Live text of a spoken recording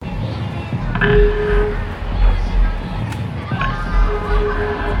Hello,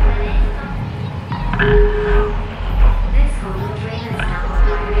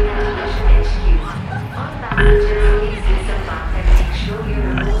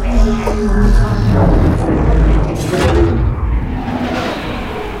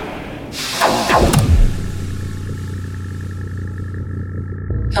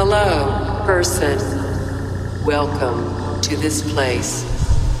 person. Welcome to this place.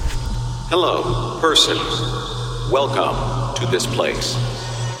 Hello, person. Welcome to this place.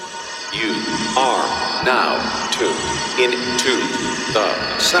 You are now tuned into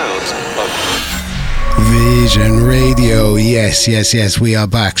the sounds of Vision Radio. Yes. We are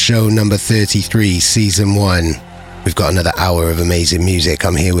back. Show number 33, season 1. We've got another hour of amazing music.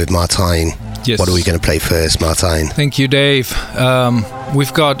 I'm here with Martijn. Yes. What are we going to play first, Martijn? Thank you, Dave.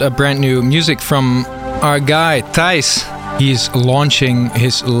 We've got a brand new music from our guy, Thijs. He's launching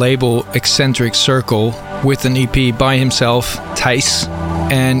his label Eccentric Circle with an EP by himself, Thijs.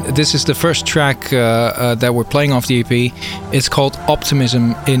 And this is the first track that we're playing off the EP. It's called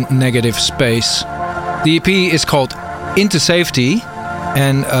Optimism in Negative Space. The EP is called Into Safety,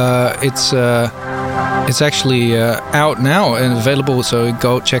 and it's actually out now and available, so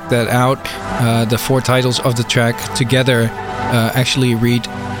go check that out. The 4 titles of the track together actually read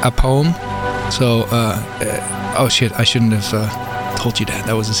a poem. So, oh shit, I shouldn't have told you that.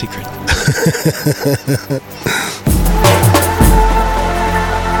 That was a secret.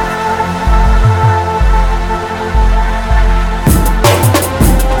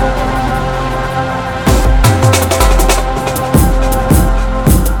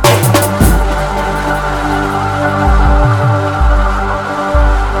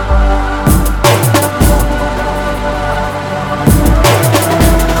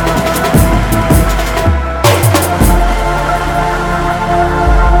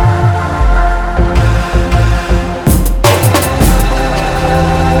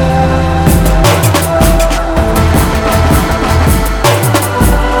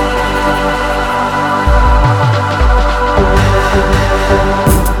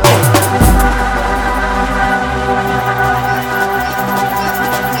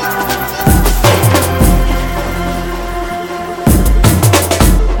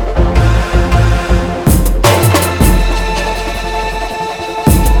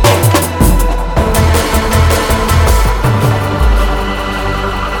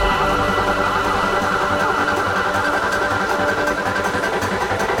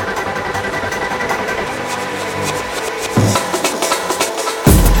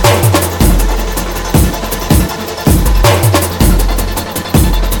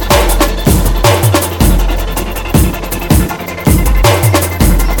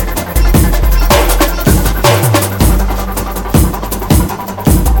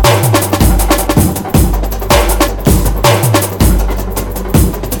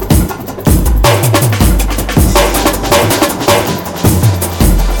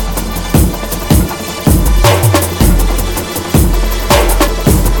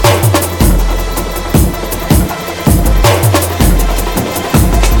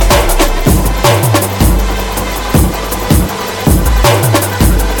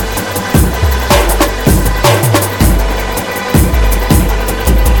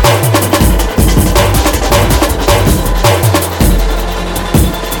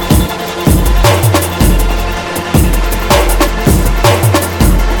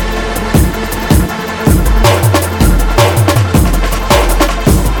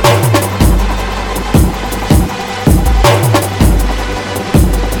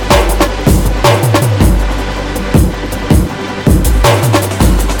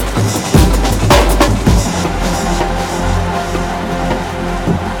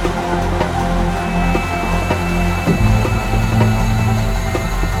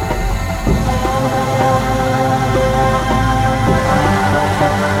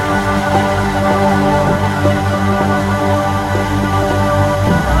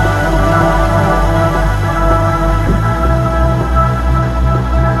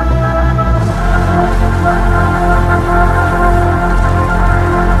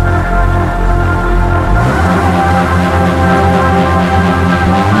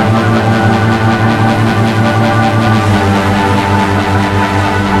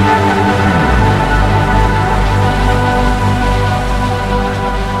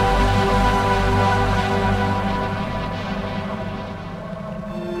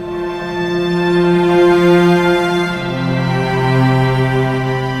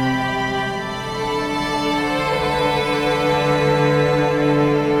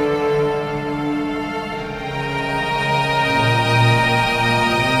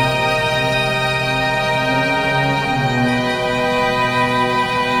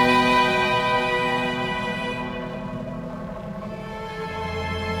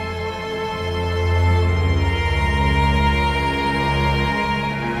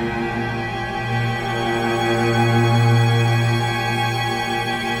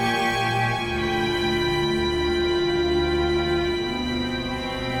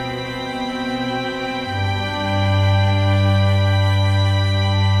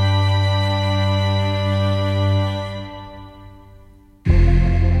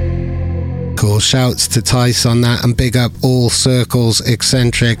 shouts to Tice on that, and big up all circles,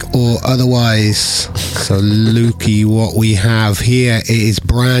 eccentric or otherwise. So Lukey, what we have here, it is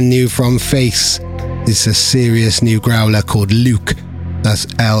brand new from Face. It's a serious new growler called Luke. That's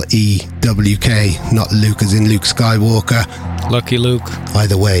L-E-W-K, not Luke as in Luke Skywalker. Lucky Luke.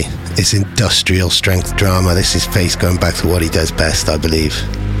 Either way, it's industrial strength drama. This is Face going back to what he does best, I believe.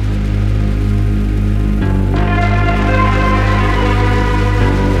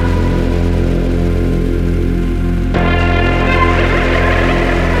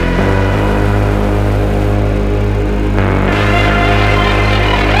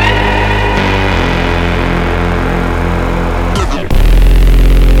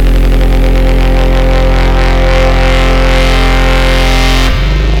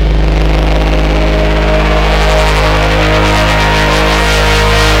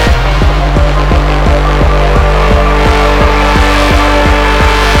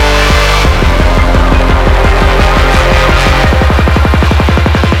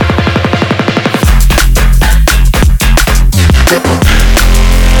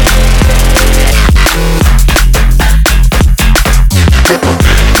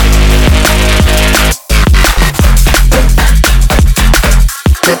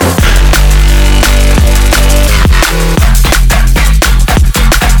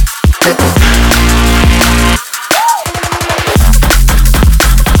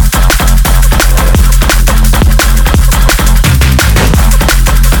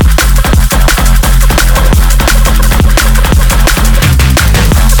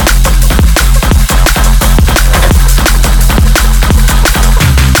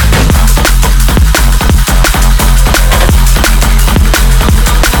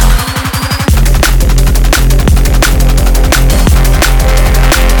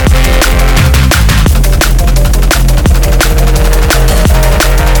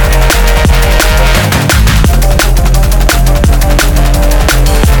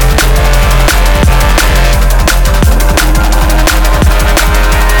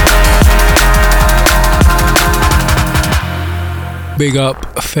 Big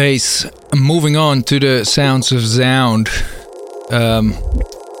up Face. Moving on to the Sounds of Sound.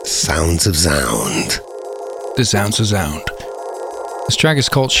 Sounds of Sound. The Sounds of Sound. This track is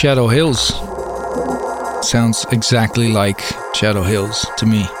called Shadow Hills. Sounds exactly like Shadow Hills to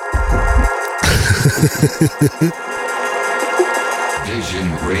me.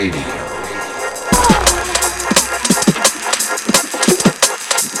 Vision Radio.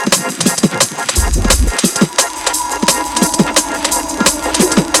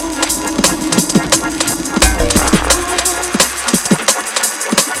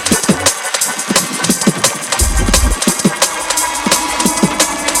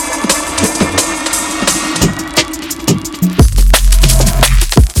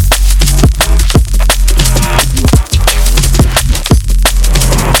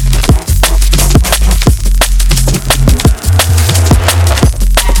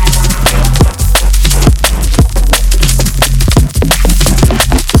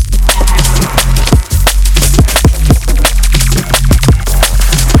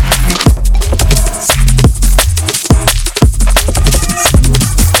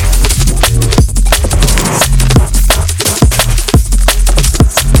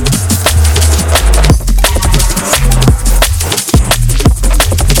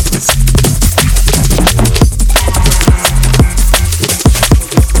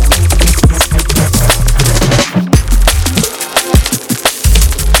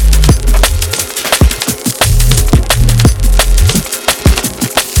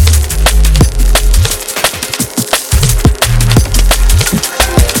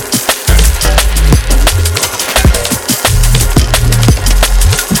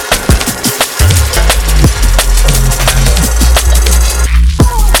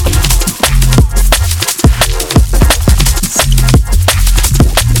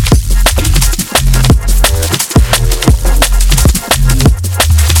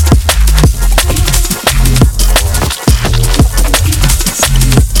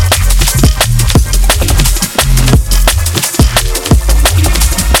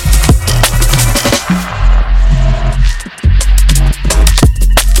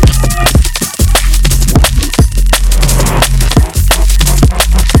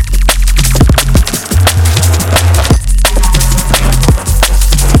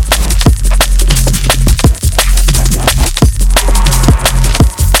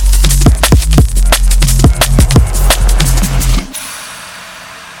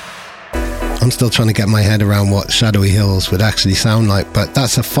 still trying to get my head around what Shadowy Hills would actually sound like, but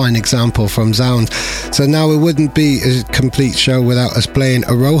that's a fine example from Zound. So now it wouldn't be a complete show without us playing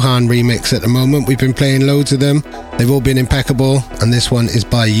a Rohan remix at the moment. We've been playing loads of them. They've all been impeccable, and this one is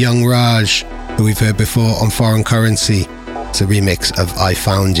by Young Raj, who we've heard before on Foreign Currency. It's a remix of I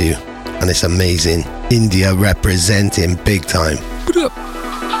Found You, and it's amazing. India representing big time. Put up.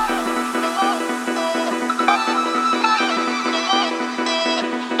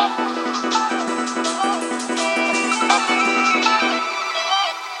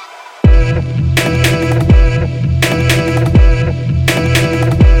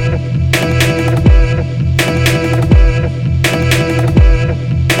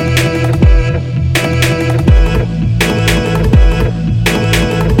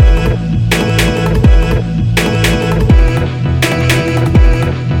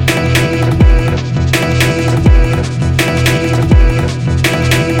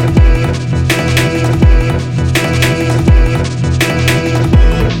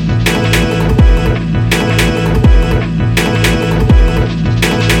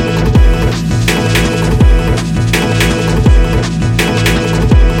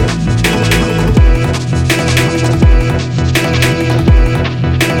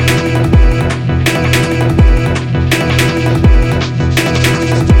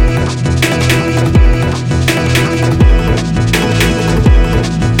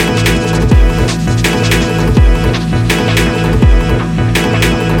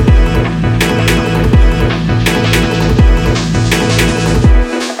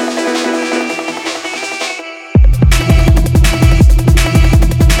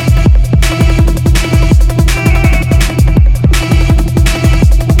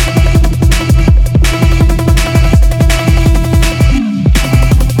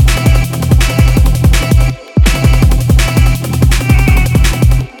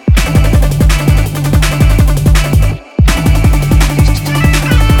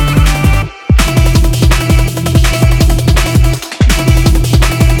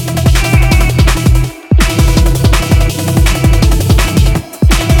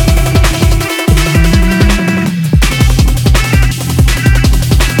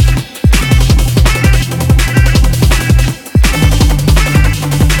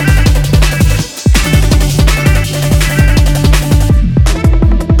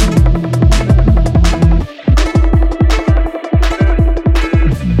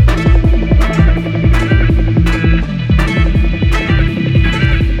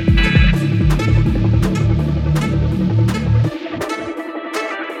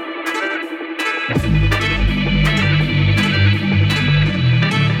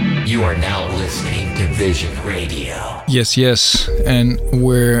 Yes, and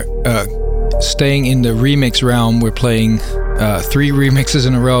we're staying in the remix realm. We're playing 3 remixes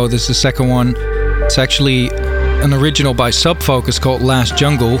in a row. This is the second one. It's actually an original by Subfocus called Last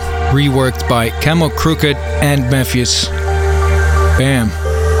Jungle, reworked by Camo Crooked and Mephius. Bam.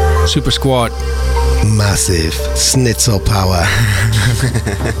 Super Squad. Massive. Schnitzel power.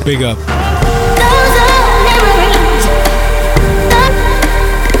 Big up.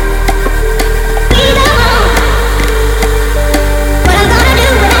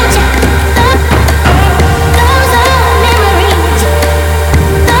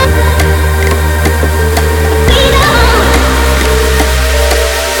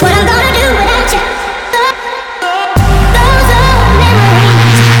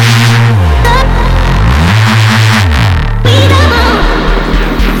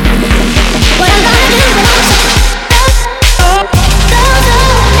 What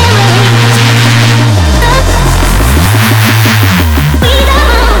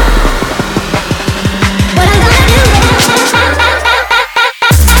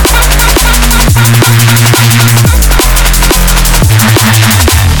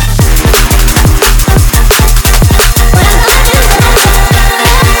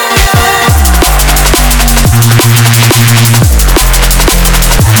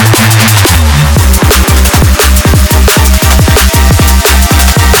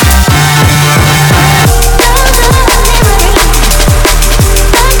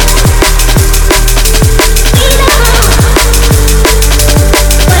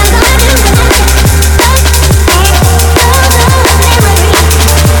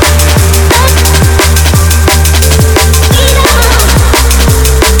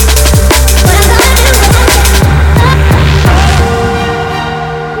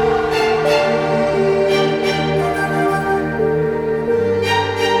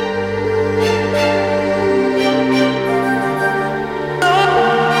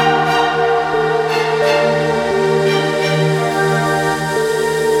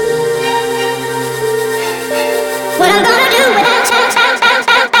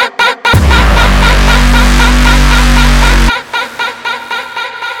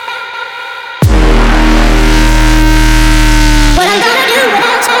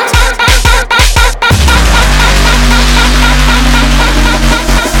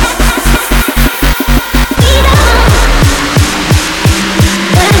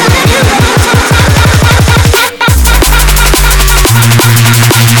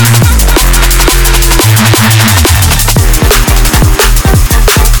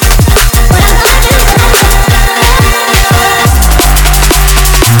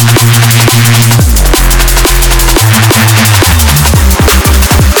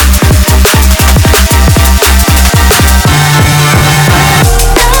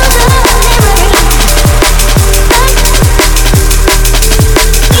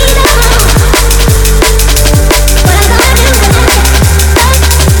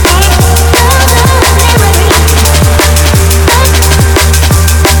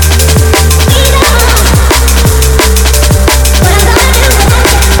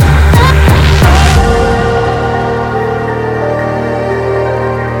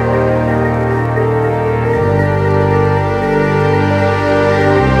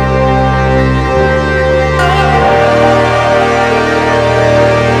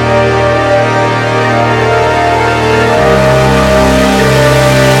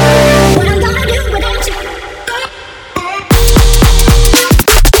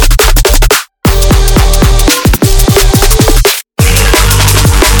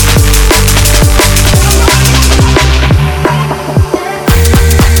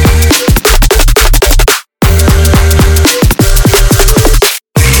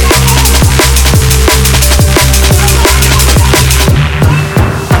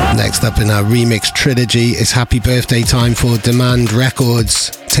remix trilogy. It's happy birthday time for Demand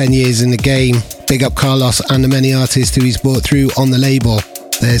Records. 10 years in the game. Big up Carlos and the many artists who he's brought through on the label.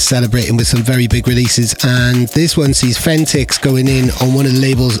 They're celebrating with some very big releases, and this one sees Fentix going in on one of the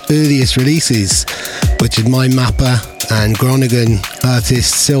label's earliest releases, which is My Mapper and Groningen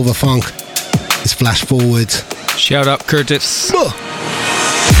artist Silver Funk. It's Flash Forward. Shout out Curtis.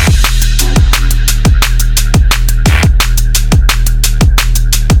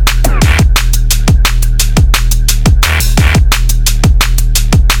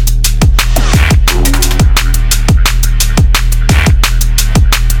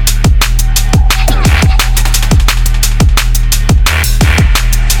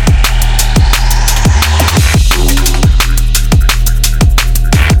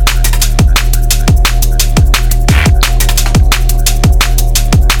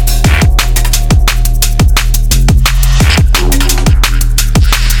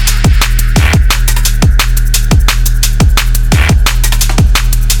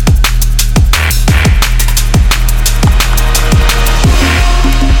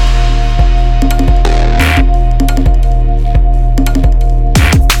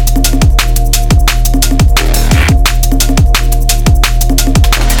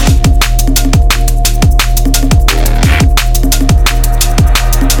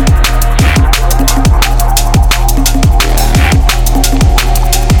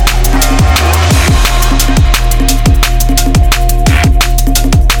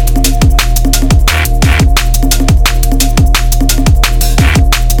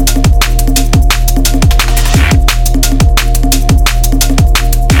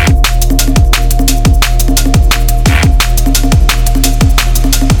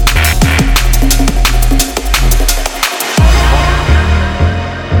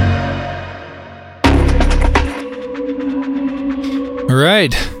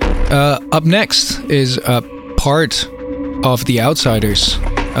 Right. Up next is a part of The Outsiders.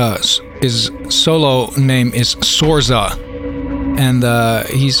 His solo name is Sorza, and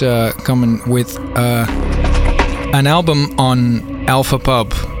he's coming with an album on Alpha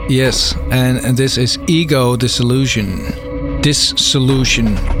Pub. Yes, and this is Ego Dissolution.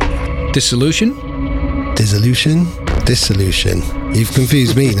 Dissolution. You've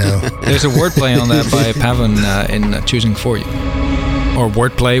confused me now. There's a wordplay on that by Pavan in Choosing For You. Or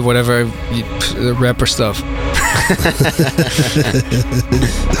wordplay, whatever, rapper stuff.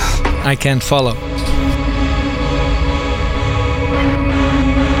 I can't follow.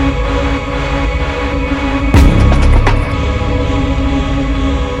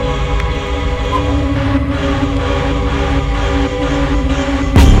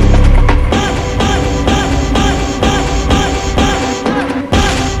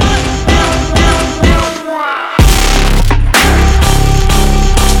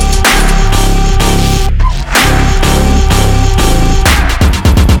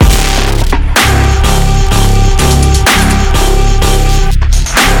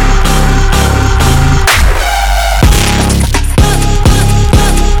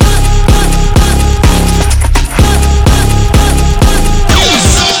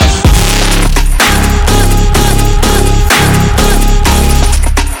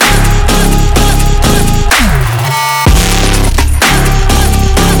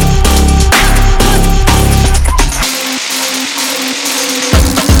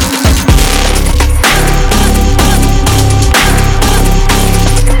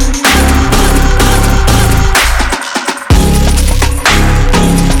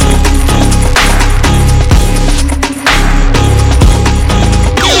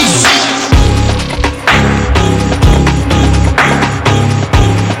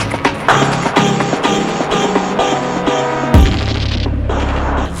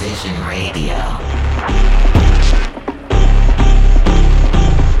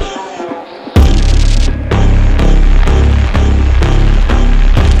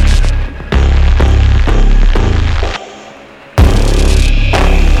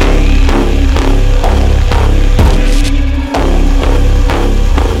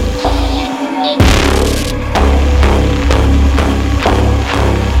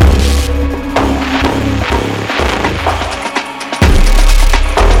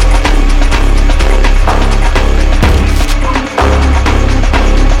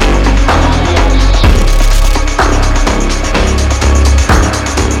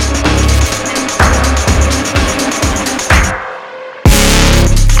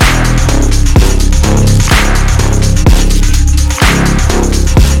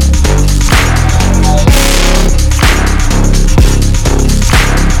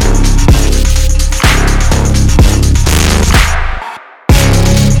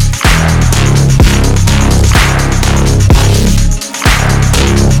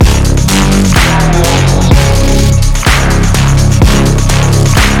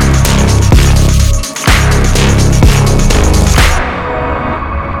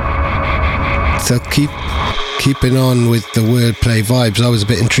 So keeping on with the wordplay vibes, I was a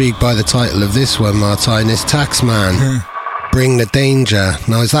bit intrigued by the title of this one, Martijn. It's Taxman. Bring the danger.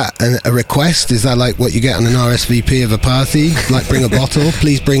 Now, is that a request? Is that like what you get on an RSVP of a party? Like, bring a bottle,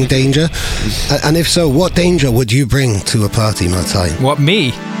 please bring danger? And if so, what danger would you bring to a party, Martijn? What, me?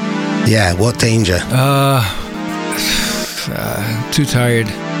 Yeah, what danger? Too tired.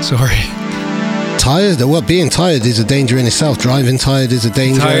 Sorry. Tired? Well, being tired is a danger in itself. Driving tired is a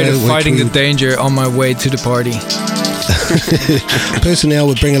danger. Tired of fighting the danger on my way to the party. Personally, I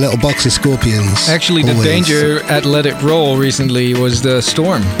would bring a little box of scorpions. Actually, the danger at Let It Roll recently was the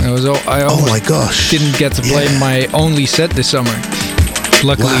storm. Oh my gosh! Didn't get to play my only set this summer.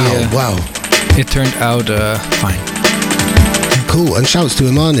 Luckily, wow. It turned out fine. Cool, and shouts to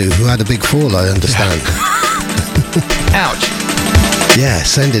Imanu, who had a big fall, I understand. Ouch. Yeah,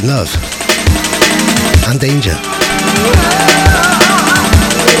 sending love. And danger.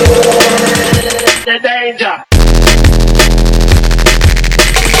 The danger.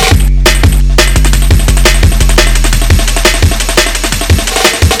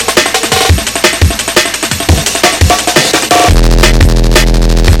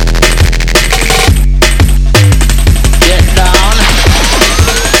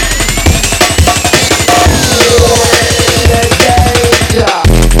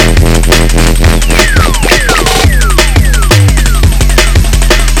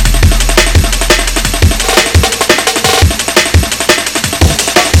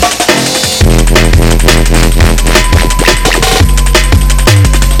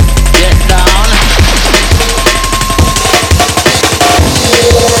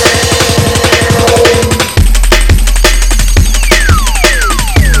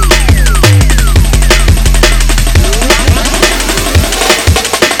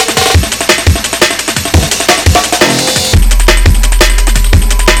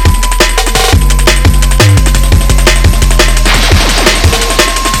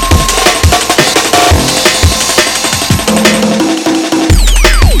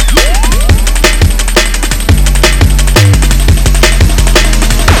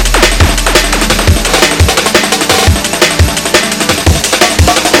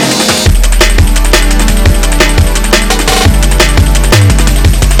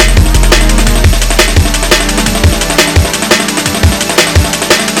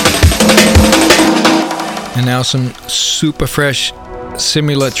 And now some super fresh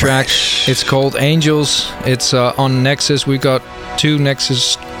Simula track. It's called Angels. It's on Nexus. We got 2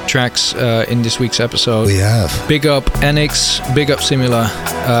 Nexus tracks in this week's episode. We have. Big up Enix, big up Simula.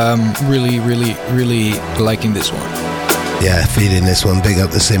 Really liking this one. Yeah, feeling this one. Big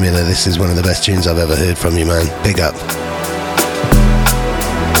up the Simula. This is one of the best tunes I've ever heard from you, man. Big up.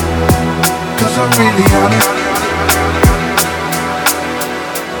 'Cause I'm really on it.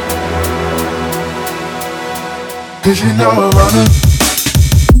 Cause you know I'm on it.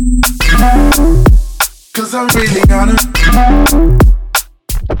 Cause I'm really on it.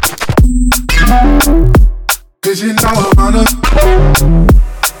 Cause you know I'm on it.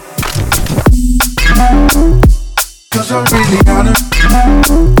 Cause I'm really on it.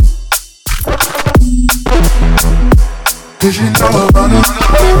 Cause you know I'm on it.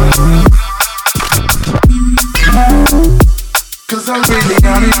 Cause I'm really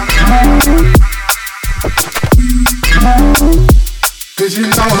on it. Cause you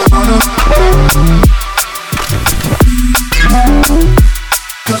know I'm on it.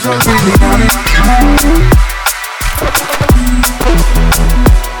 Cause I'm really on it.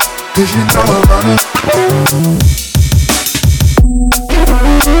 Cause you know I'm on it.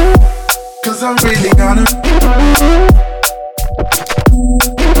 Cause I'm really on it.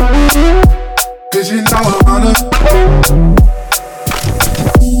 Cause you know I'm on it.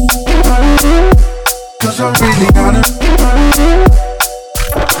 Cause I'm really on it.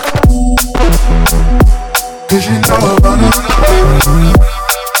 Cause you know I'm on it.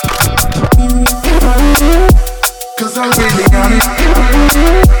 Cause I'm really on it.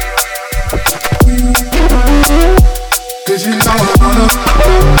 Cause you know I'm on it.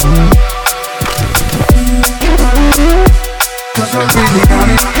 Cause I'm really on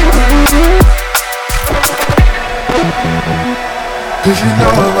it. Cause you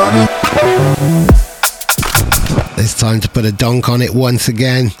know I'm on it. It's time to put a donk on it once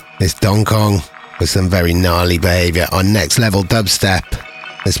again. It's Don Kong with some very gnarly behaviour on Next Level Dubstep.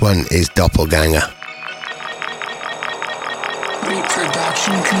 This one is Doppelganger.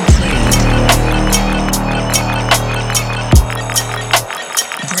 Reproduction complete.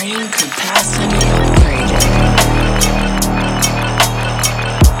 Brain capacity upgraded.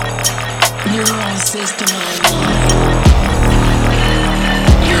 Neural system online.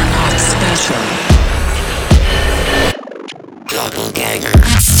 You're not special.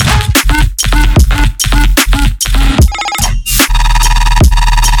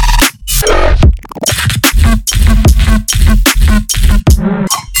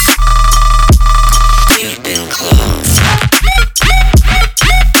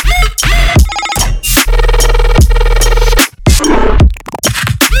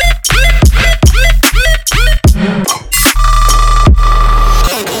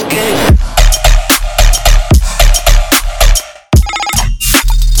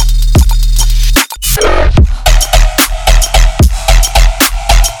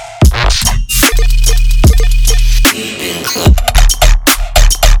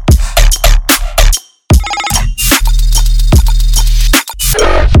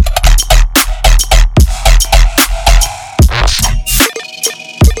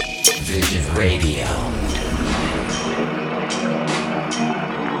 Radio.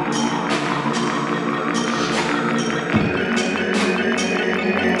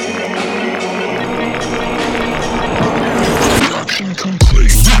 Production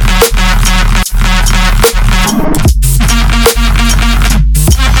complete.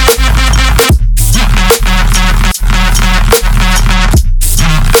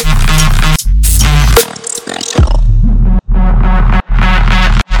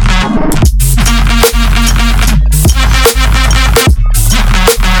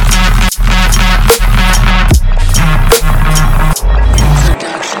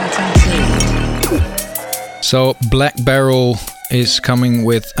 So Black Barrel is coming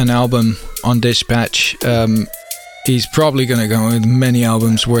with an album on Dispatch. He's probably going to go with many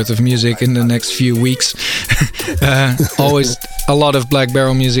albums worth of music in the next few weeks. Always a lot of Black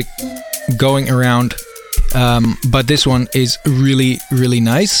Barrel music going around. But this one is really, really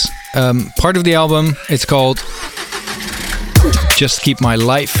nice. Part of the album, it's called Just Keep My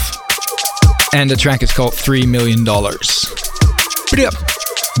Life. And the track is called $3 Million. Привет.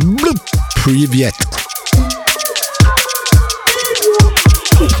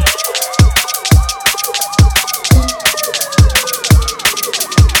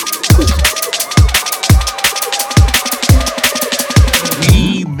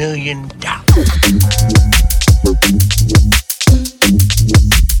 $3 million.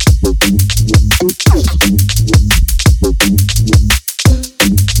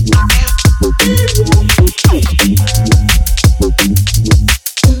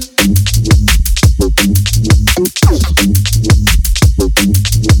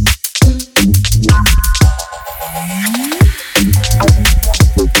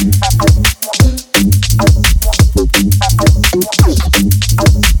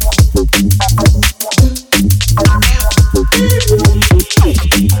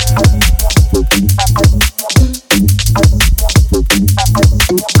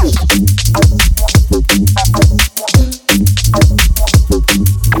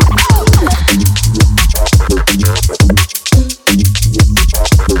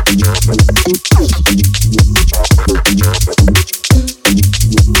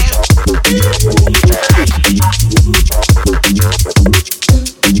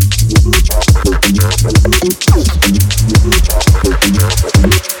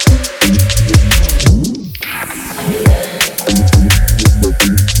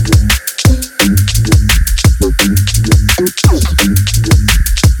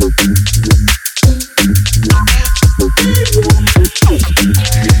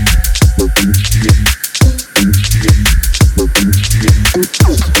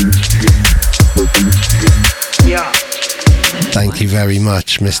 Thank you very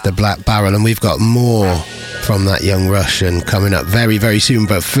much, Mr. Black Barrel. And we've got more from that young Russian coming up very, very soon.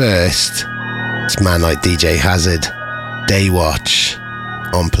 But first, it's man like DJ Hazard, Daywatch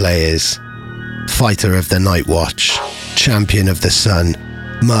on Players, Fighter of the Night Watch, Champion of the Sun,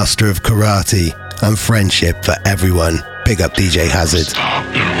 Master of Karate, and Friendship for everyone. Big up DJ Hazard. Stop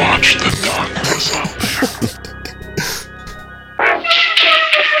and watch the darkness out there.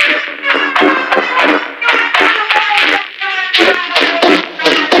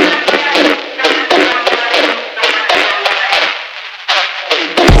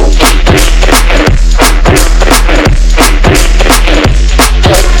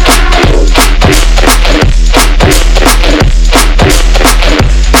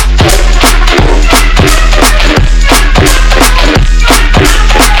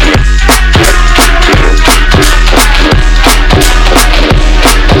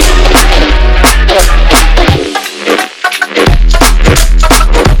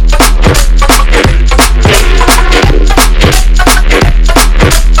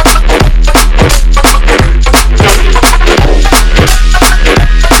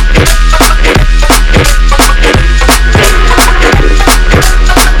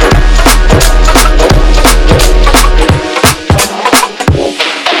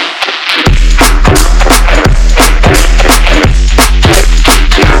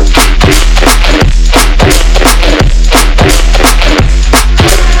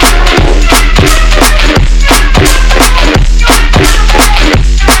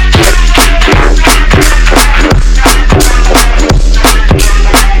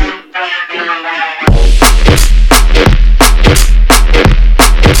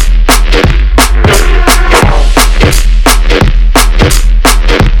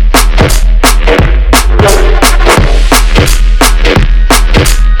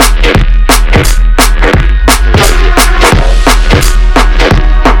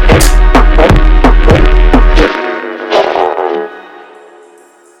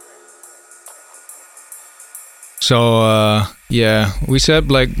 So yeah, we said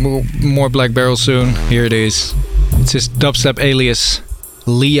more Black Barrel soon. Here it is. It's his dubstep alias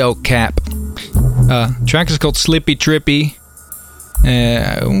Leo Cap. Track is called Slippy Trippy.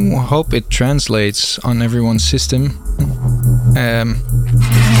 I hope it translates on everyone's system.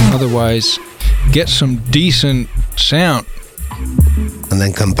 Otherwise, get some decent sound. And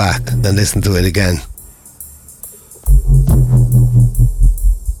then come back and listen to it again.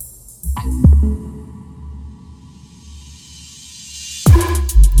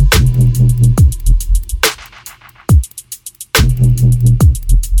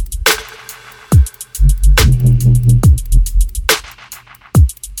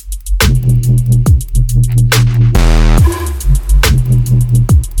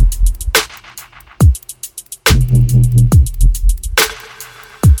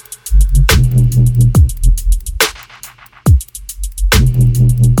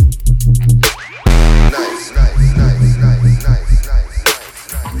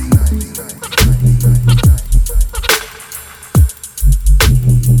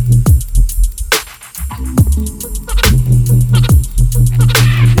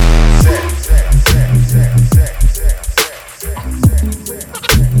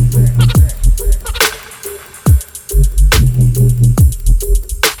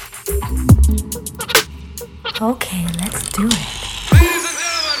 Okay, let's do it.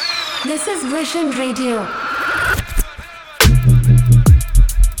 This is Vision Radio.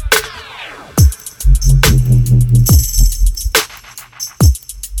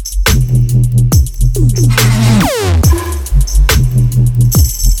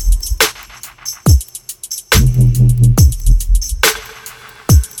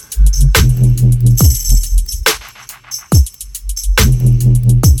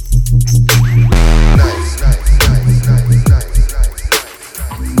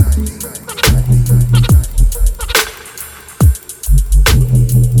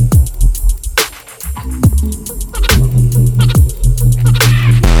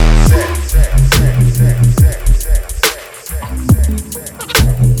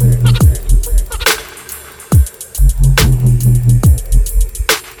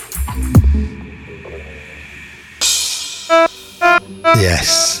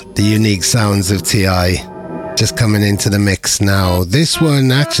 Yes, the unique sounds of T.I. just coming into the mix now. This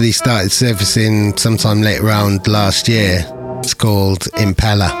one actually started surfacing sometime late around last year. It's called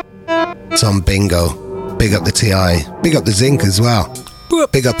Impeller. It's on Bingo. Big up the T.I. Big up the Zinc as well.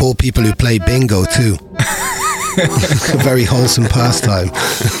 Big up all people who play bingo too. A very wholesome pastime.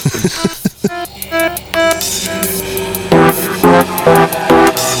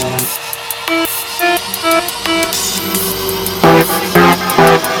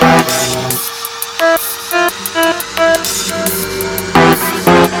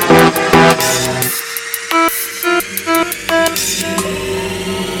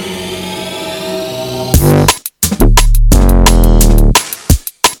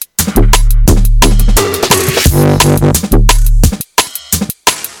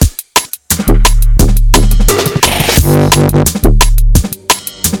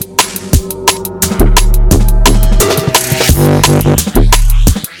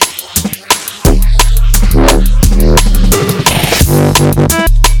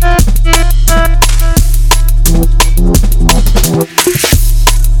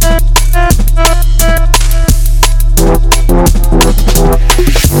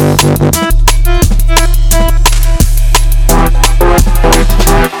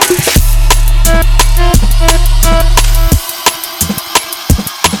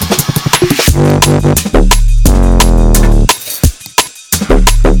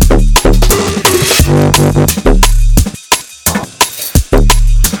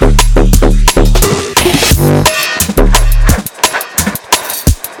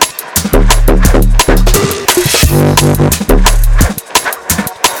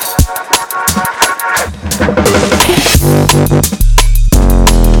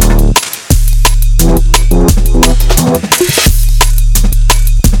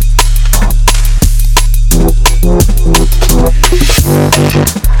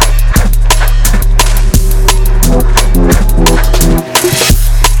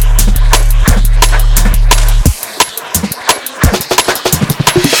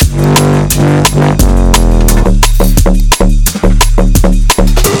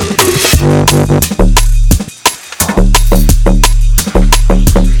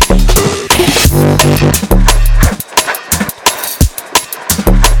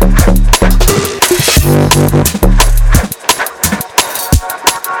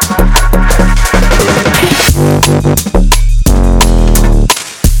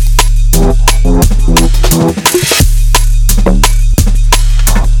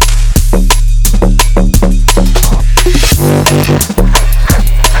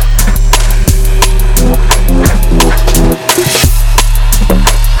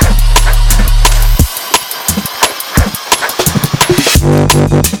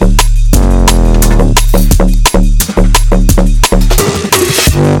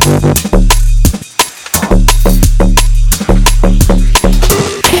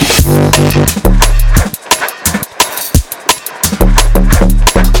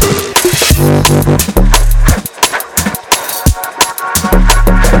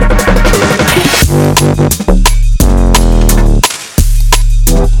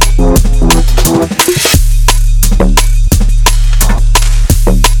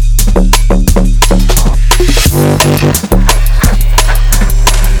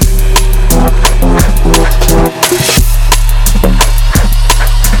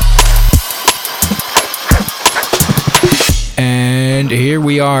 And here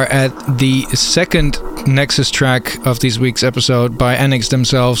we are at the second Nexus track of this week's episode by Annex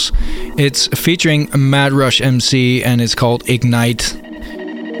themselves. It's featuring Mad Rush MC and it's called Ignite.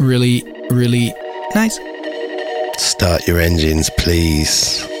 Really, really nice. Start your engines,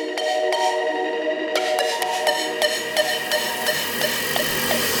 please.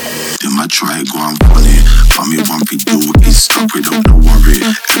 I try go and funny. For me one we do is stop without no worry.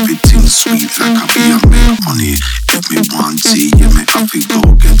 Everything sweet like a be and make money. If me want tea, yeah me have to go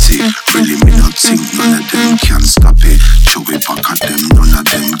get it. Really me not think none of them can stop it. Show it back at them, none of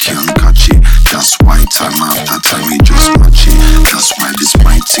them can catch it. That's why time after time me just match it. That's why this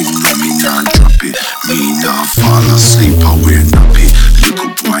my thing, no me not drop it. Me not fall asleep or wear nappy. Little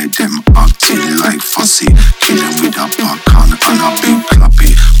boy them acting like fussy. Kill them with a popcorn and a big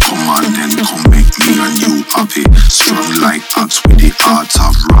clappy. Come on then, come make me and you happy. Strong like axe with the heart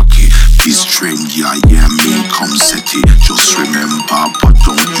of Rocky. This trend, yeah, me come set it. Just remember, but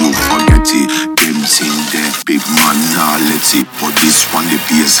don't you forget it. Them thing there, big man, nah let it. But this one, the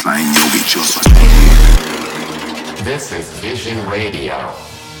baseline, yo, we just it. This is Vision Radio.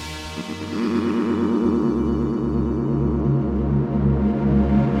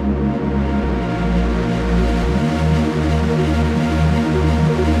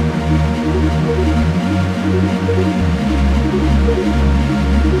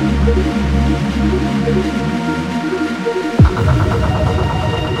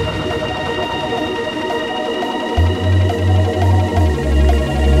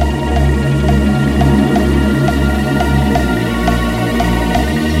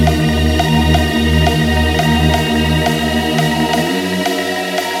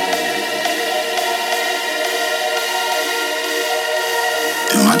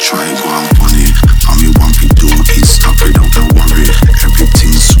 Try go and funny. For me one we do is stop without no worry.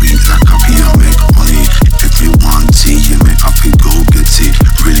 Everything sweet like a be and make money. If me want tea, yeah me have to go get it.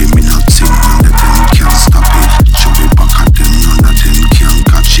 Really me not think none of them can stop it. Show it back at them, none of them can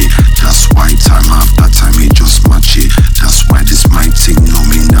catch it. That's why time after time me just match it. That's why this my thing, no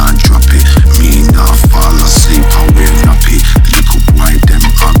me not drop it. Me not fall asleep or wear nappy. Little boy them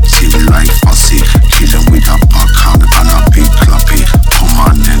acting like fussy. Kill them with a backhand and a big clappy. Come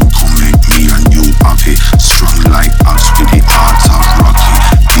on then, come make me and you happy. Strong like axe with the heart of Rocky.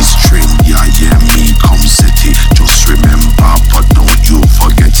 This train, yeah, me come set it. Just remember, but don't you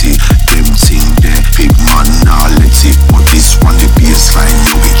forget it. Them thing there, big man, nah let it. But this one, the baseline,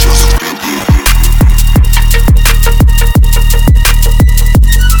 yo, we just ready.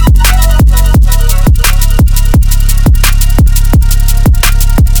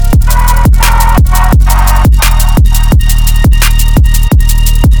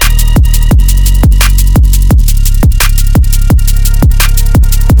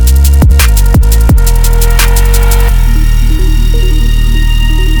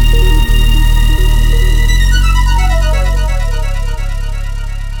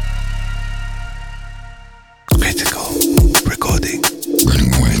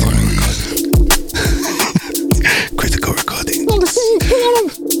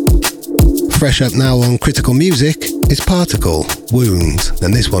 Fresh up now on Critical Music is Particle, Wound,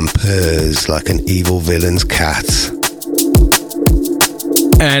 and this one purrs like an evil villain's cat.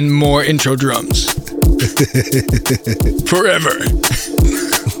 And more intro drums. Forever.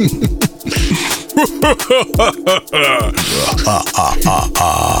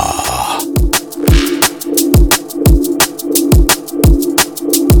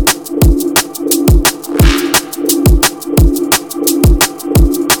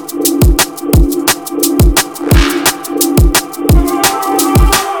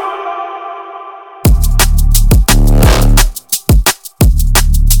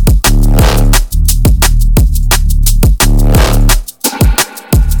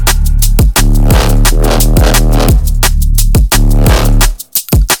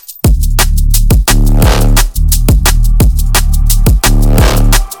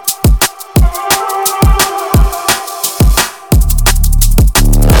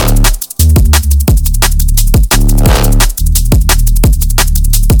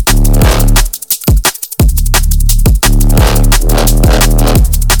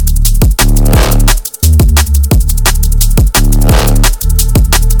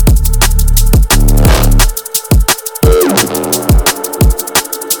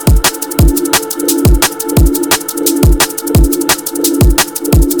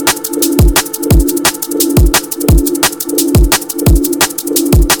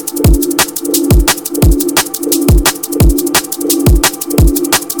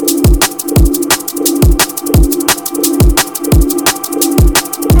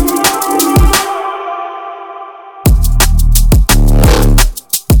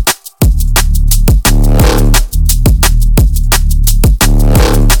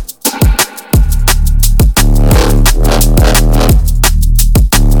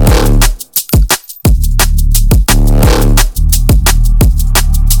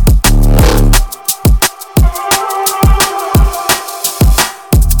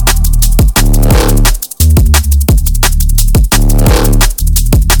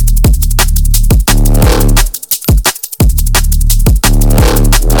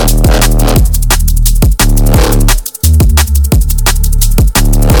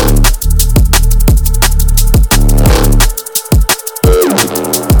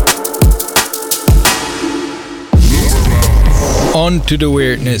 On to the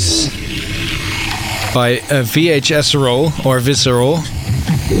Weirdness by VHS-Roll or Visceral.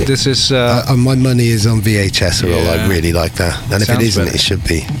 This is... my money is on VHS-Roll. Yeah. I really like that. And if it isn't, it should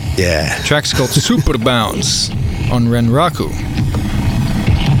be. Yeah. The track's called Super Bounce on Renraku.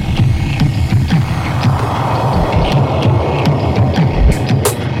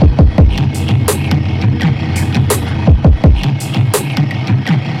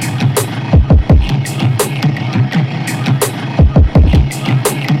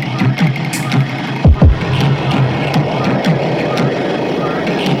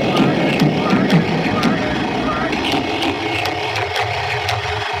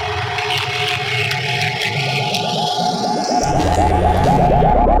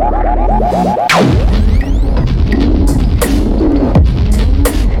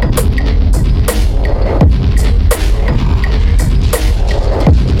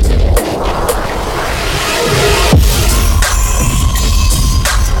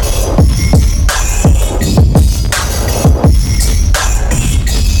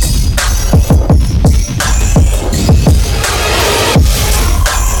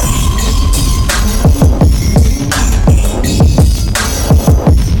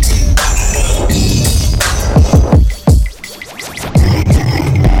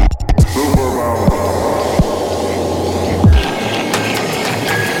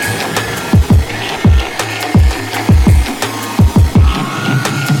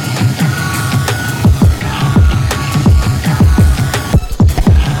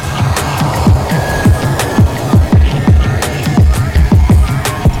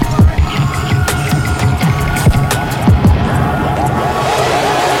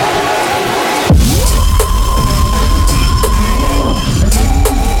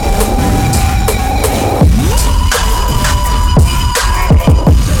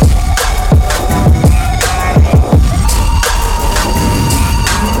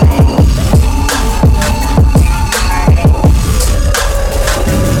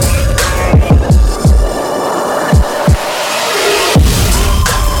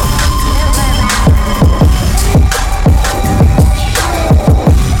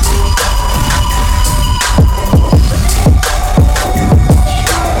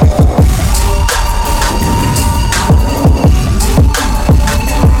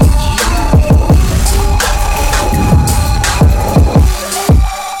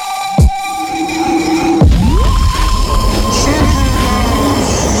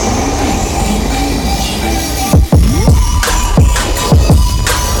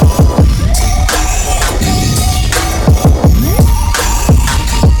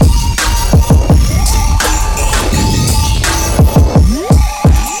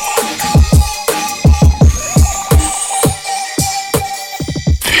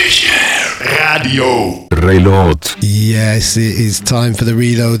 Reload. Yes, it is time for the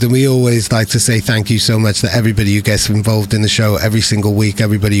reload, and we always like to say thank you so much to everybody who gets involved in the show every single week,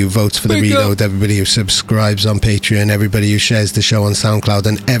 everybody who votes for the reload, everybody who subscribes on Patreon, everybody who shares the show on SoundCloud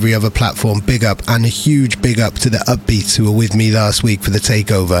and every other platform. Big up, and a huge big up to the Upbeats who were with me last week for the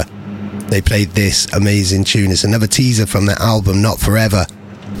takeover. They played this amazing tune. It's another teaser from their album Not Forever.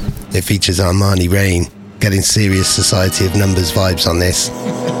 It features Armani Rain, getting serious Society of Numbers vibes on this.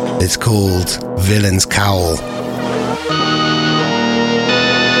 It's called Villain's Cowl.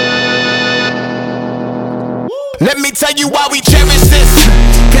 Let me tell you why we cherish this.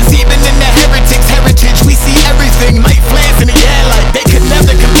 Cause even in the heritage, we see everything. Light flares in the air like they could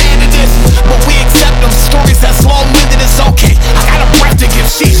never compare to this. But we accept them stories that's long-winded, it's okay. I got a breath to give,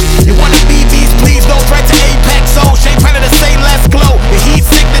 sheesh. You wanna be these, please, no threat to Apex. Oh, Shea Predator say let's glow. The heat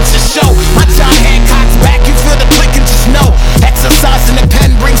signature show. My John Hancock's back, you feel the click and just know. Exercise in the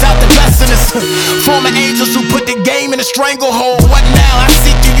pen brings out the best in us. Former angels who put the game in a stranglehold. What now? I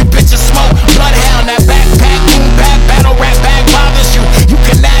see through you bitches smoke. Bloodhound, that backpack, boom bap, battle rap bag bothers you. You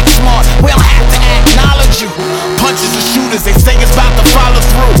can act smart, we don't have to acknowledge you. Punches and shooters, they say it's about to follow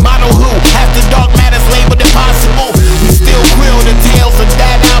through. Model who? After dark matters labeled impossible. We still quill the tales of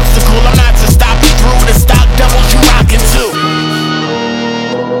that obstacle. I'm not just stopping through the stock doubles you rockin' too.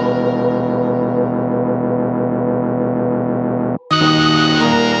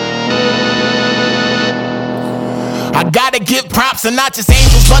 I gotta give props and not just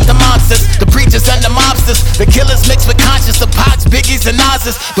angels but the monsters. The preachers and the mobsters. The killers mixed with conscious. The Pots, Biggies and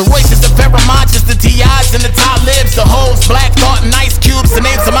Nas's. The Royces, the Ferromonches. The T.I.s and the Talibs. The hoes, Black Thought and Ice Cubes. To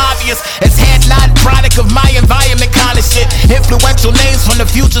name some obvious. It's head nod product of my environment kind of shit. Influential names from the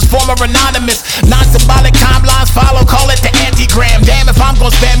future's former anonymous. Non-symbolic timelines follow, call it the anti-gram. Damn if I'm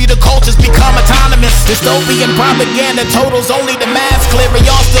gonna spam you, the cultures become autonomous. Dystopian propaganda totals only the mass clearer.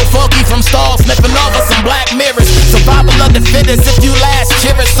 Y'all still funky from stalls, sniffing off of some black mirrors. Survival of of the fittest. If you last,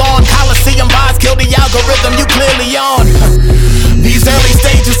 cheer us on. Coliseum vibes kill the algorithm you clearly on. These early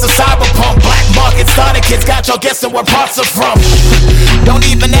stages of cyberpunk, black market starter kits got y'all guessing where parts are from. Don't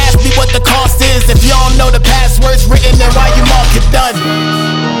even ask me what the cost is. If you don't know the passwords written, then why you mark it done?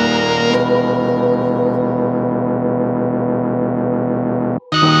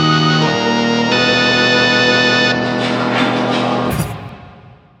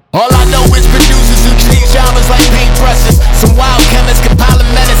 All I know is producers who treat genres like paintbrushes. Some wild chemists compiling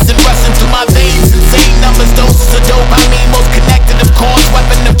medicine rushing through my veins. Insane numbers, doses of dope. I mean, most connected, of course.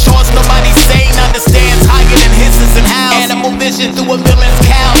 Weapon of choice, nobody sane understands. Higher than hisses and howls. Animal vision through a villain's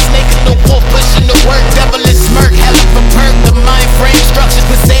cow. Snake in the wolf, pushing the work. Devilish smirk, hell of a perk. The mind frame structures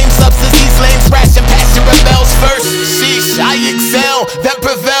the same substance. These lanes scratching, passion rebels first. Sheesh, I excel, then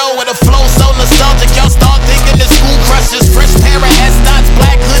prevail with a flow so nostalgic. Y'all start thinking the school crushes. Fresh pair of S-dots,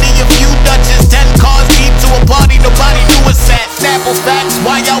 black hoodie, a few Dutches. 10 cars deep to a party, nobody knew us at. Sample facts,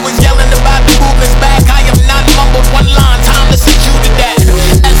 why y'all was yelling about the movements back? I have not mumbled one line, time to set you to that.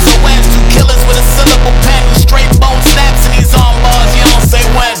 SOS, two killers with a syllable pen. Straight bone snaps in these arm bars, you don't say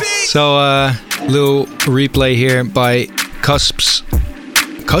when. So, little replay here by Cusps.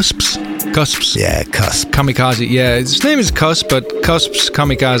 Cusps? Cusps. Yeah, Cusp. Kamikaze. Yeah, his name is Cusp, but Cusps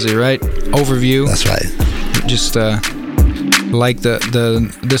Kamikaze, right? Overview. That's right. Just like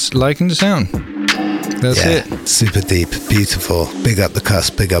liking the sound. That's it. Super deep, beautiful. Big up the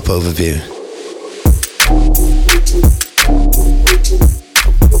Cusp, big up Overview.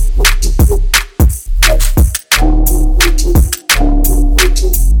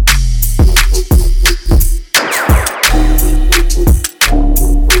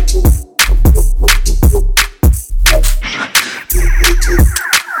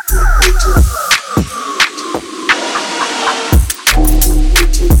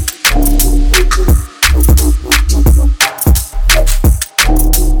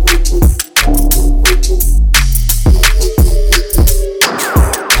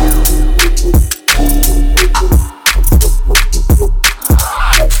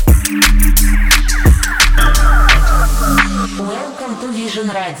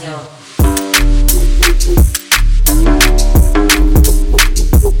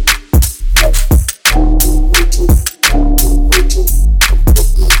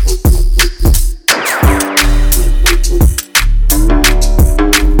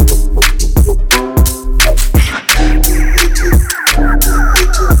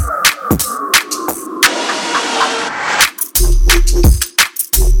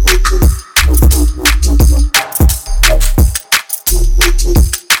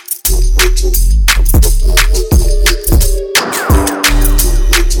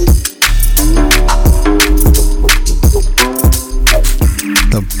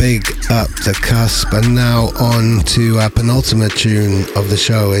 The Cusp, and now on to our penultimate tune of the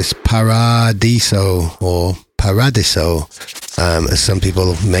show is Paradiso, or Paradiso, as some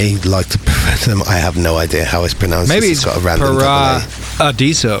people may like to prefer them. I have no idea how it's pronounced. Maybe it's got a random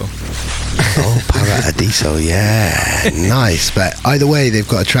Paradiso. Oh, Paradiso, yeah, nice. But either way, they've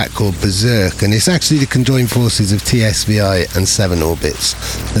got a track called Berserk, and it's actually the conjoined forces of TSVI and 7 Orbits.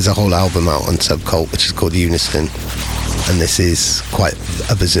 There's a whole album out on Subcult which is called Unison, and this is quite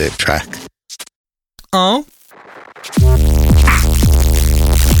a Berserk track. Oh.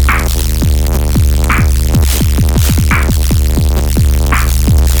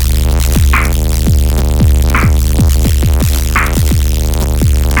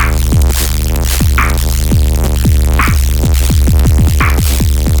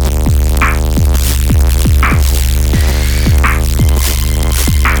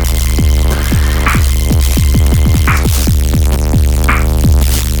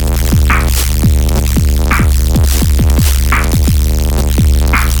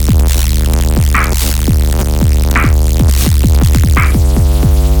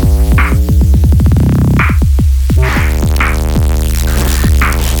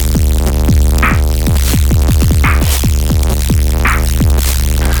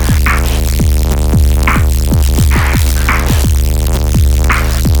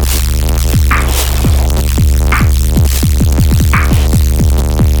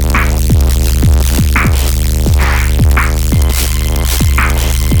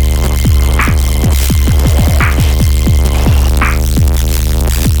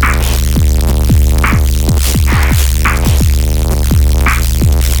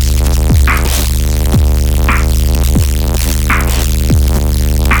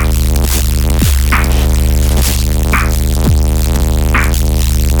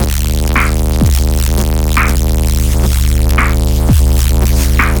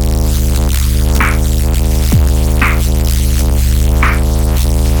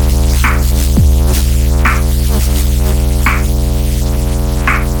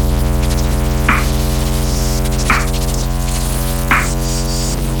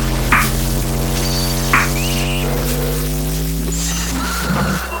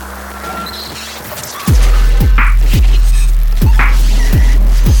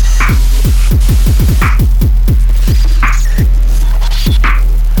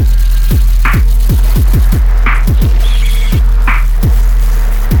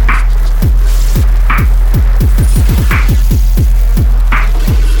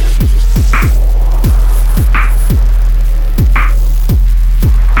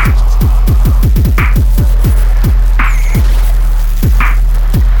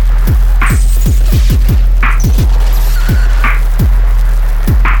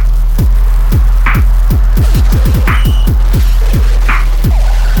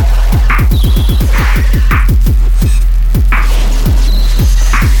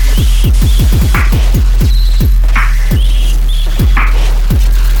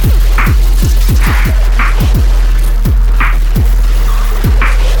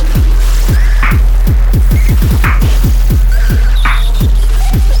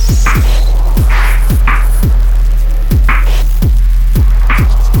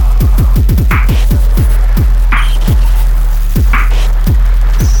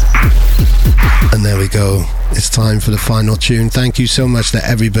 go. It's time for the final tune. Thank you so much to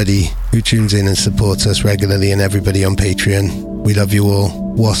everybody who tunes in and supports us regularly, and everybody on Patreon. We love you all.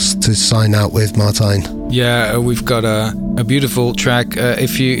 What's to sign out with, Martijn? Yeah, we've got a beautiful track.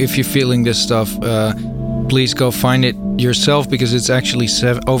 If you're feeling this stuff, please go find it yourself, because it's actually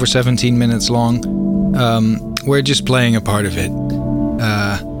over 17 minutes long. We're just playing a part of it.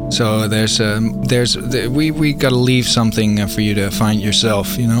 So we gotta leave something for you to find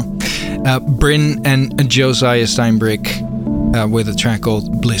yourself, you know. Bryn and Josiah Steinbrick with a track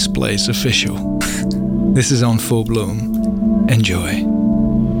called Bliss Place Official. This is on Full Bloom. Enjoy.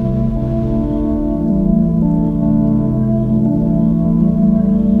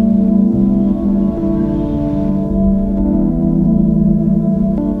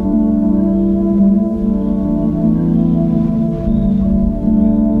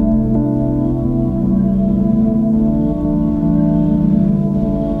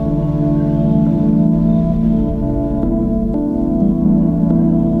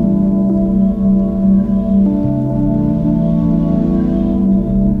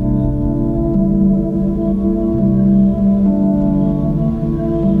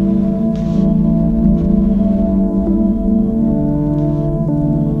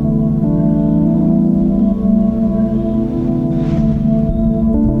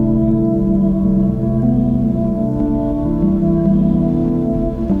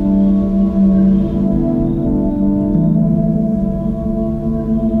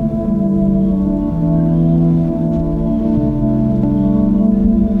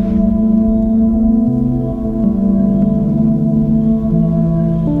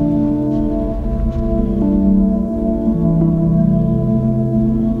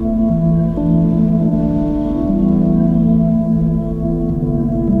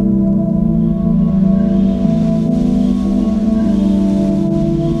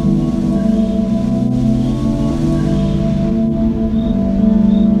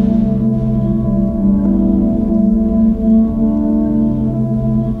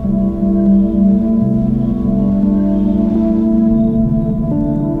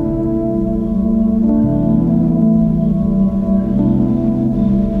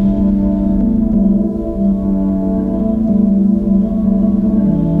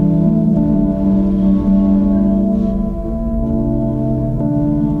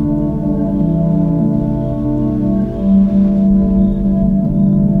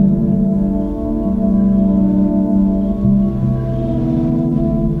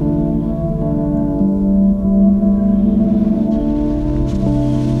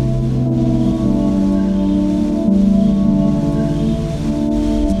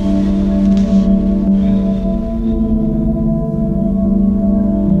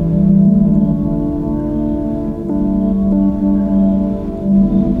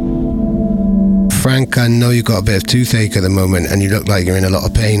 Frank, I know you've got a bit of toothache at the moment and you look like you're in a lot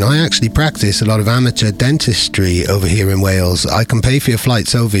of pain. I actually practice a lot of amateur dentistry over here in Wales. I can pay for your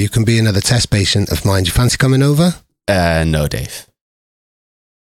flights over. You can be another test patient of mine. Do you fancy coming over? No, Dave.